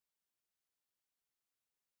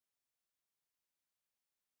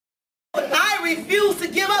refused to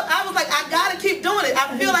give up. I was like, I got to keep doing it.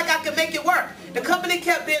 I feel like I can make it work. The company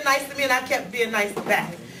kept being nice to me, and I kept being nice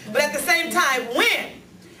back. But at the same time, when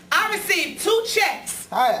I received 2 checks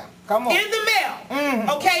in the mail,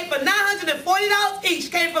 okay, for $940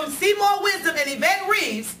 each, came from Seymour Wisdom and Yvette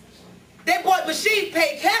Reeves. They bought machines,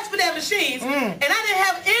 paid cash for their machines, and I didn't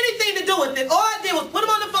have anything to do with it. All I did was put them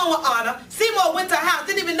on the phone with Anna. Seymour went to her house,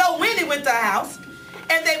 didn't even know when he went to her house,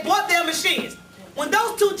 and they bought their machines. When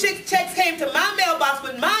those 2 checks came to my mailbox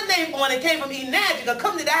with my name on it, came from Enagic, a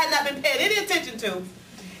company that I had not been paying any attention to.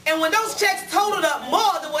 And when those checks totaled up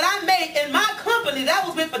more than what I made in my company that I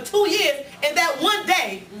was with for 2 years, and that one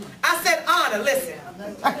day, I said, Anna, listen.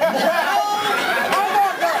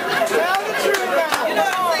 Tell the truth now. You know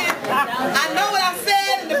what I'm saying? I know what I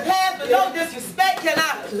said in the past, but no disrespect. Can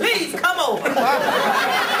I please come over? And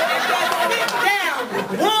just sit down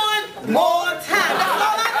one more time. That's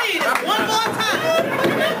all I need is one more time.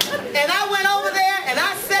 And I went over there and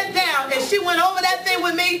I sat down and she went over that thing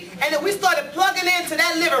with me, and then we started plugging into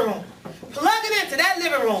that living room. Plugging into that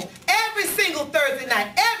living room every single Thursday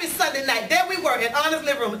night, every Sunday night. There we were in Anna's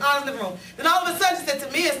living room, Then all of a sudden she said to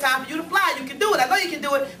me, it's time for you to fly. You can do it. I know you can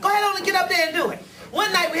do it. Go ahead on and get up there and do it.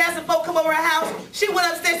 One night we had some folk come over our house. She went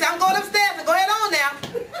upstairs and said, I'm going upstairs. And go ahead on now.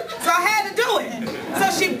 So I had to do it. So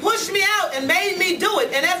she pushed me out and made me do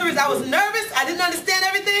it. And as a result, I was nervous. I didn't understand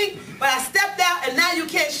everything. But I stepped out, and now you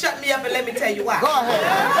can't shut me up, and let me tell you why. Go ahead.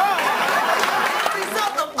 As a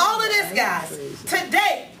result of all of this, guys,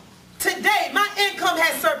 today, my income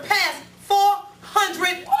has surpassed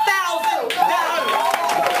 $400,000.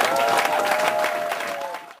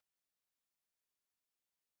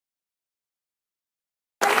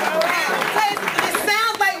 It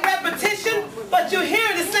sounds like repetition, but you're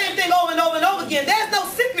hearing the same thing over and over and over again. There's no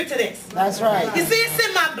secret to this. That's right. You see, it's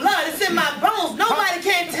in my blood. It's in my bones. Nobody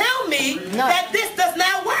can tell me that this does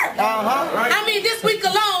not work. I mean, this week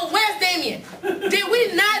alone, where's Damien? Did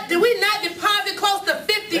we not deposit close to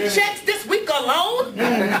 50 checks this week alone?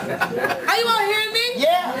 Are you all hearing me?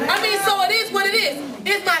 Yeah. I mean, so it is what it is.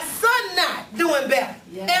 Is my son not doing better?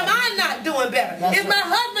 Am I not doing better? Is my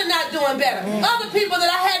husband not doing better? Other people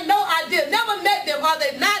that I had no idea, never met them, are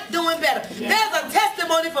they not doing better? There's a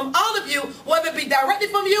testimony from all of you, whether it be directly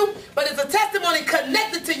from you, but it's a testimony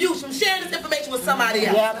connected to you from sharing this information with somebody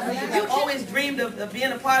else. You've always dreamed of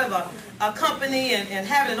being a part of a company and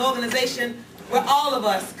having an organization where all of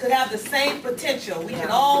us could have the same potential. We can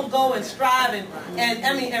all go and strive and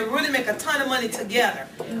really make a ton of money together.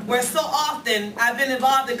 Where so often I've been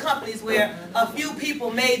involved in companies where a few people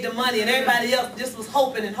made the money and everybody else just was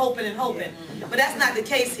hoping and hoping and hoping. But that's not the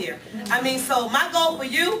case here. I mean, so my goal for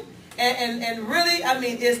you and really, I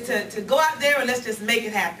mean, is to go out there and let's just make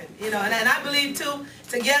it happen. You know, and I believe too,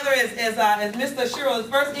 together as Mr. Shuro's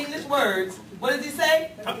first English words, what does he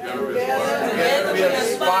say? Together we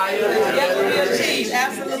aspire, together we achieve.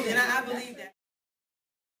 Absolutely, and I believe that.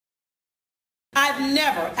 I've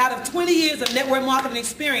never, out of 20 years of network marketing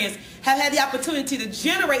experience, have had the opportunity to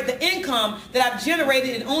generate the income that I've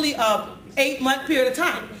generated in only a 8-month period of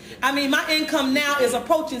time. I mean, my income now is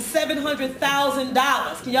approaching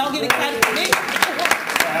 $700,000. Can y'all get excited for me? Okay.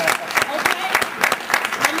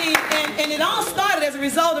 I mean, and it all started as a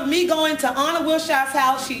result of me going to Anna Wilshire's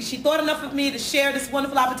house. She thought enough of me to share this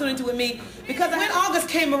wonderful opportunity with me, because when August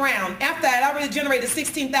came around, after I had already generated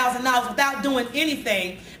 $16,000 without doing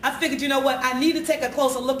anything, I figured, you know what, I need to take a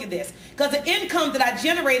closer look at this, because the income that I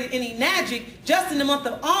generated in Enagic just in the month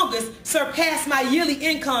of August surpassed my yearly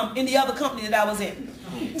income in the other company that I was in.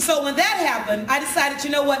 So when that happened, I decided,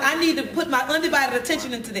 you know what, I need to put my undivided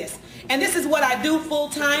attention into this. And this is what I do full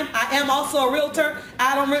time. I am also a realtor.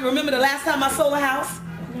 I don't remember the last time I sold a house.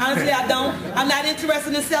 Honestly, I don't. I'm not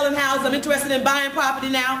interested in selling houses. I'm interested in buying property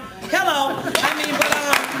now. Hello. I mean,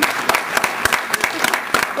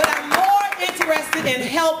 but I'm more interested in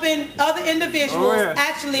helping other individuals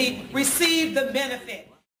actually receive the benefit.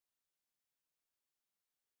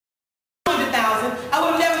 I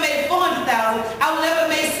would have never made $400,000. I would never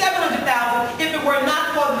have made $700,000 if it were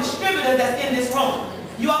not for the distributor that's in this room.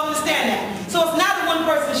 You all understand that? So it's not a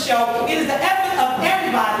one-person show. It is the effort of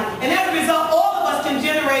everybody, and as a result, all of us can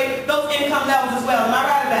generate those income levels as well. Am I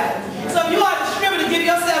right about it? So if you are a distributor, give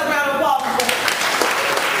yourself a round of applause.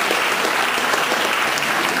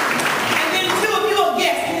 And then two, if you're a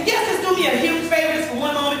guest, can the guests just do me a huge favor just for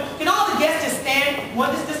one moment? Can all the guests just stand?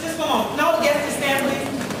 Just for a moment. Can all the guests just stand, please?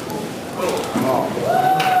 Do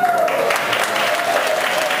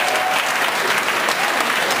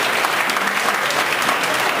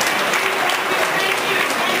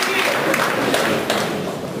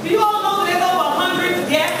you all know that there's over 100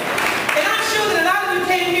 guests? And I'm sure that a lot of you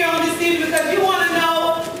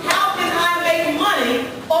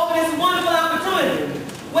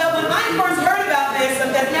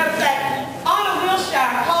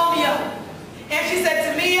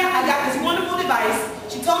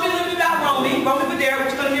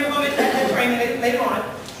later on.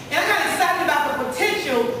 And I got excited about the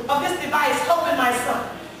potential of this device helping my son.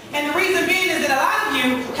 And the reason being is that a lot of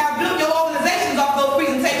you have built your own